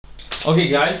Okay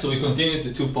guys, so we continue to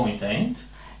 2.8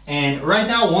 and right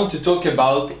now I want to talk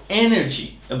about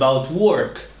energy, about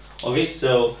work. Okay,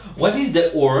 so what is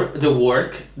the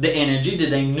work, the energy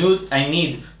that I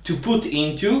need to put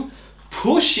into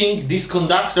pushing this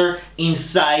conductor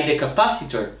inside the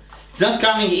capacitor? It's not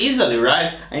coming easily,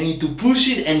 right? I need to push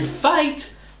it and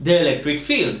fight the electric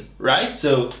field, right?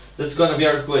 So that's gonna be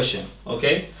our question,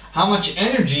 okay? How much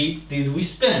energy did we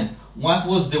spend? What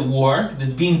was the work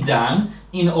that being done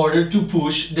in order to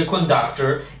push the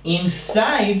conductor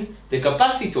inside the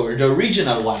capacitor, the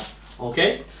original one,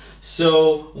 okay?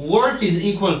 So work is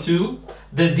equal to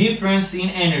the difference in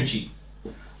energy.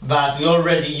 But we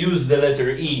already used the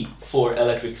letter E for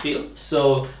electric field,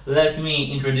 so let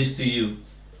me introduce to you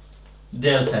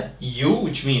delta U,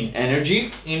 which means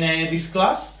energy in this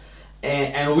class,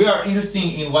 and we are interested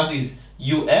in what is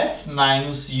UF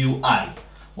minus UI.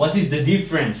 What is the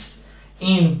difference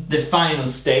in the final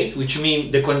state, which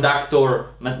means the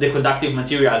conductive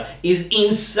material is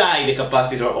inside the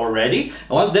capacitor already, and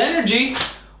what's the energy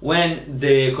when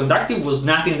the conductive was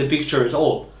not in the picture at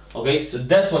all. Okay, so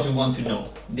that's what we want to know,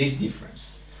 this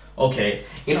difference. Okay,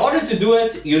 in order to do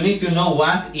it, you need to know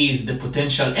what is the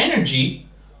potential energy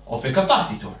of a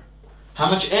capacitor.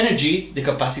 How much energy the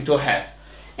capacitor have.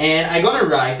 And I'm gonna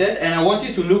write it, and I want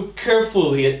you to look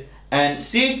carefully and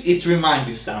see if it reminds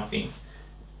you something,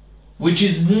 which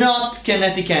is not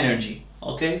kinetic energy,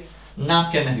 okay?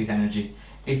 Not kinetic energy.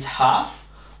 It's half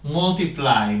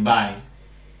multiplied by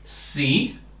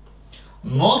C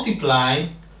multiplied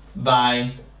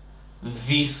by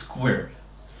V squared.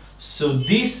 So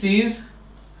this is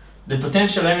the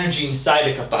potential energy inside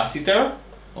the capacitor,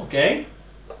 okay?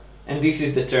 And this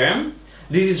is the term.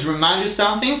 This is remind you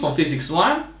something from physics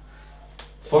 1.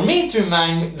 For me it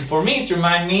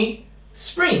remind me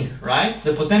spring, right?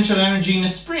 The potential energy in a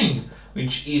spring,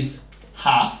 which is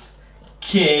half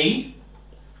K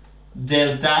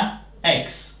delta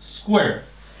X squared.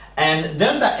 And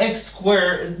delta X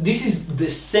squared, this is the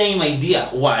same idea.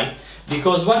 Why?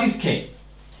 Because what is K?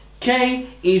 K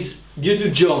is due to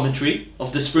geometry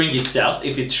of the spring itself.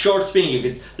 If it's short spring, if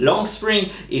it's long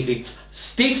spring, if it's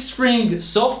stiff spring,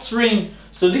 soft spring.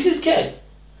 So this is K.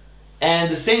 And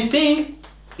the same thing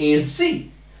is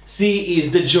C. C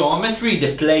is the geometry,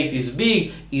 the plate is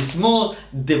big, is small,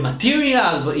 the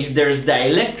material, if there's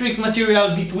dielectric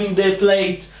material between the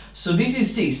plates. So this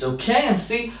is C. So K and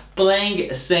C playing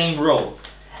the same role.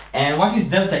 And what is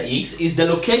delta X? Is the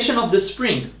location of the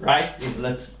spring, right?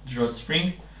 Let's draw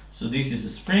spring. So this is a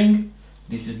spring,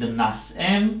 this is the mass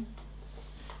M,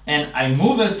 and I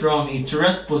move it from its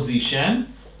rest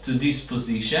position to this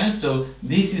position. So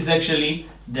this is actually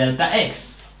delta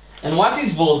X. And what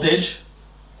is voltage?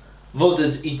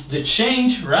 Voltage is the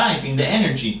change, right, in the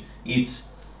energy. It's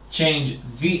change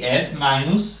VF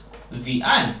minus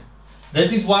VI.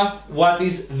 That is what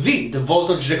is V, the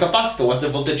voltage, the capacitor. What's the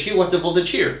voltage here? What's the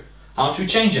voltage here? How much we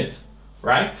change it,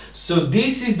 right? So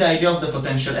this is the idea of the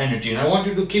potential energy, and I want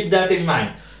you to keep that in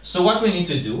mind. So what we need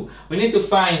to do, we need to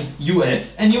find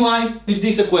UF and UI with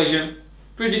this equation.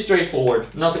 Pretty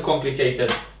straightforward, not a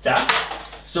complicated task.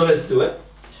 So let's do it.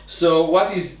 So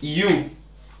what is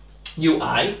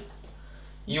UI?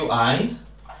 UI,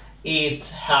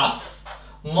 it's half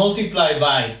multiplied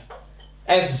by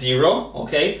F0,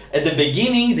 okay? At the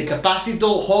beginning, the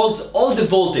capacitor holds all the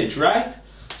voltage, right?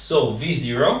 So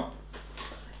V0,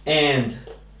 and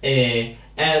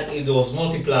it was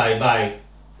multiplied by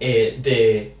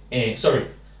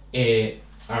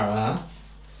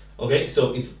okay,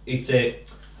 so it's a,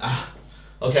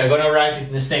 okay, I'm gonna write it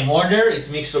in the same order, it's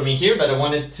mixed for me here, but I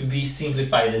want it to be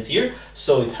simplified as here.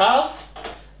 So it's half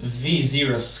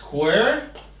V0 squared,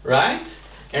 right?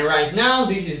 And right now,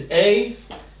 this is A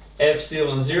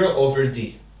epsilon 0 over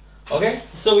D. Okay,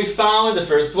 so we found the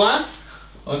first one.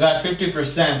 We got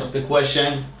 50% of the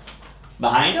question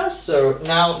behind us. So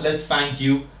now let's find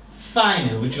U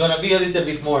final, which is gonna be a little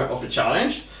bit more of a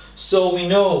challenge. So we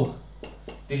know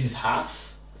this is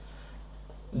half.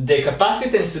 The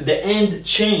capacitance at the end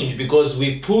change because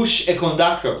we push a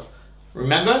conductor.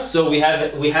 Remember? So we had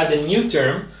a new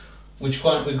term, which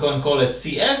we can call it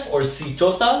CF or C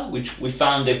total, which we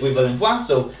found the equivalent one.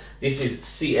 So this is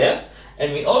CF,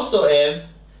 and we also have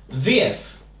VF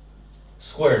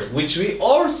squared, which we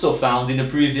also found in the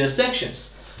previous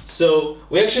sections. So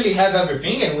we actually have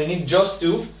everything, and we need just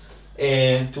to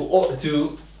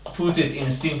put it in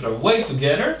a simpler way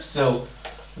together. So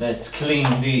let's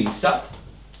clean this up.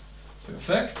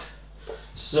 Perfect.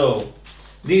 So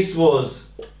this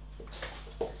was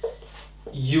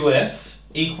UF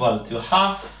equal to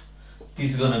half.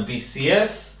 This is gonna be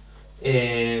CF.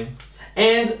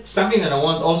 And something that I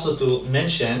want also to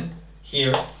mention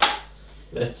here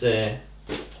let's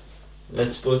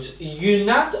put, you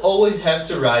not always have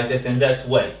to write it in that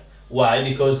way. Why?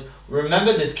 Because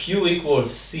remember that Q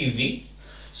equals CV,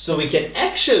 so we can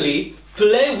actually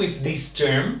play with this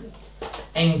term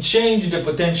and change the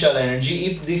potential energy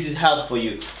if this is helpful for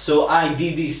you. So I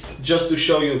did this just to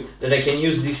show you that I can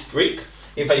use this trick.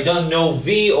 If I don't know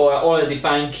V or I already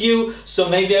define Q, so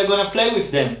maybe I'm gonna play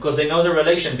with them because I know the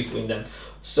relation between them.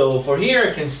 So for here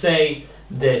I can say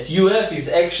that UF is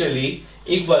actually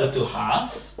equal to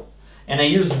half, and I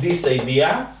use this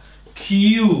idea,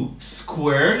 Q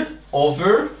squared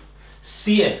over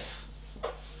CF.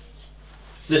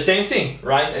 It's the same thing,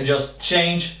 right? I just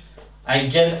change, I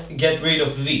get rid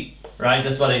of V, right?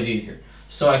 That's what I did here.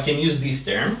 So I can use this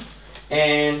term,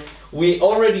 and we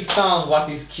already found what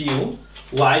is Q.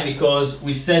 Why? Because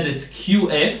we said that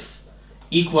QF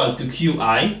equal to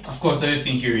QI. Of course,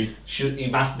 everything here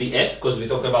it must be F because we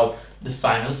talk about the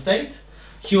final state.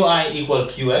 QI equal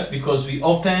QF because we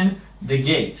open the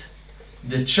gate.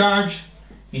 The charge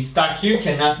is stuck here,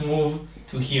 cannot move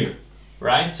to here,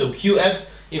 right? So QF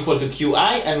equal to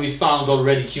QI, and we found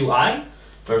already QI.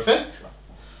 Perfect.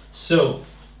 So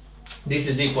this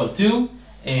is equal to,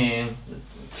 and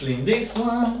clean this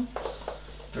one.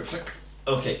 Perfect.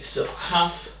 Okay, so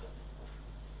half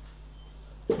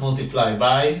multiplied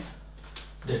by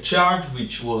the charge,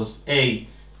 which was A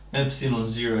epsilon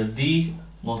 0 D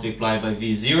multiplied by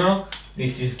V0.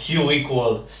 This is Q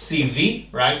equal CV,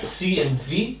 right? C and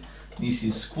V. This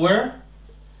is square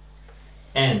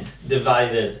and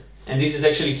divided, and this is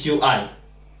actually QI.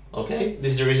 Okay,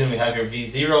 this is the reason we have here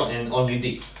V0 and only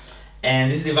D.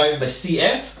 And this is divided by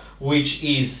CF, which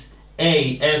is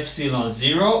A epsilon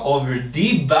 0 over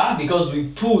D, but because we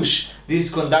push this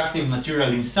conductive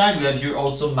material inside, we have here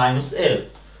also minus L.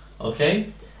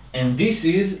 Okay, and this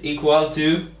is equal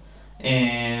to,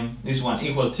 this one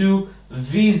equal to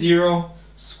V0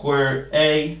 square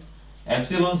A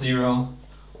epsilon 0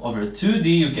 over 2D.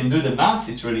 You can do the math,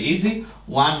 it's really easy.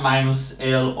 1 minus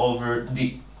L over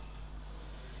D.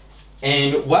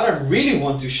 And what I really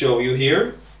want to show you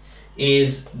here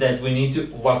is that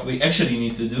what we actually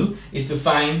need to do is to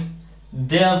find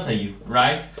delta U,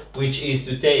 right? Which is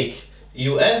to take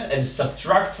UF and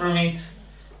subtract from it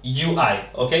UI.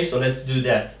 Okay, so let's do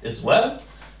that as well.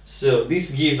 So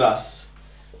this gives us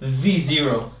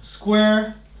V0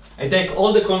 square. I take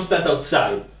all the constant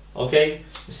outside. Okay,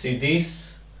 you see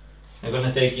this, I'm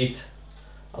gonna take it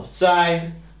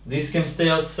outside. This can stay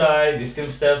outside, this can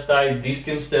stay outside, this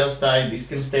can stay outside, this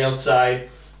can stay outside.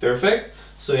 Perfect.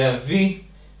 So we have V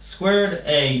squared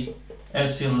A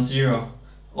epsilon 0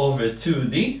 over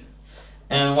 2D,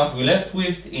 and what we left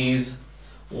with is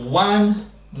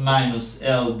 1 minus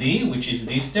LD, which is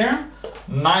this term,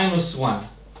 minus 1.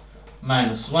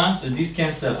 So this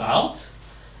cancel out,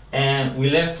 and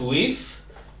we left with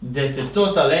that the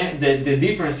total, the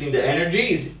difference in the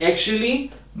energy is actually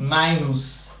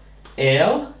minus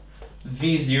L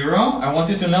V0. I want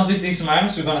you to notice this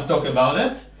minus, we're going to talk about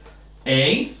it.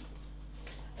 A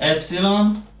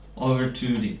epsilon over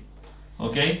 2D.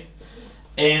 Okay?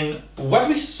 And what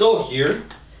we saw here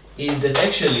is that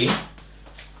actually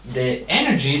the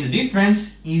energy, the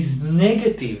difference is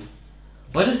negative.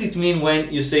 What does it mean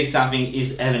when you say something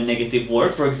is have a negative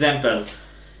work? For example,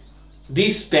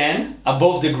 this pen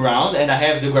above the ground and I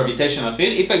have the gravitational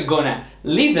field. If I'm gonna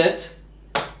leave it,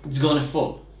 it's gonna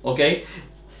fall. Okay?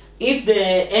 If the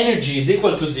energy is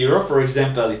equal to 0, for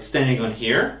example, it's standing on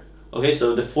here. Okay,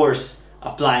 so the force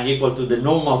applying equal to the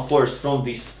normal force from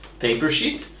this paper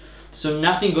sheet. So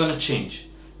nothing gonna change.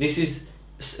 This is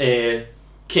a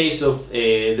case of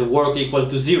the work equal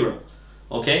to 0.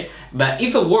 Okay, but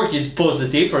if a work is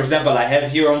positive, for example, I have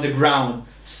here on the ground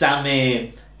some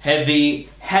heavy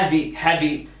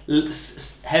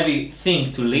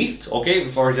thing to lift, okay,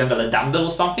 for example a dumbbell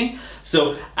or something,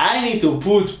 so I need to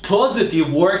put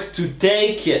positive work to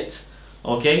take it.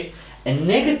 Okay, and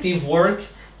negative work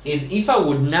is if I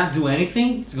would not do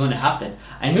anything, it's gonna happen.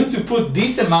 I need to put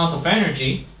this amount of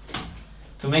energy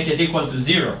to make it equal to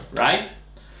 0, right?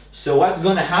 So what's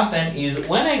gonna happen is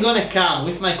when I'm gonna come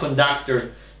with my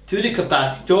conductor to the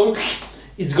capacitor,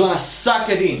 it's gonna suck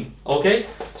it in. Okay,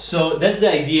 so that's the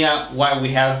idea why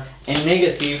we have a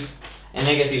negative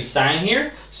sign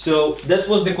here. So that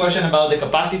was the question about the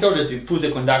capacitor, that we put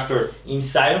the conductor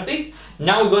inside of it.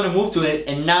 Now we're gonna move to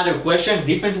another question,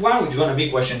 different one, which is gonna be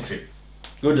question 3.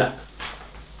 Good luck.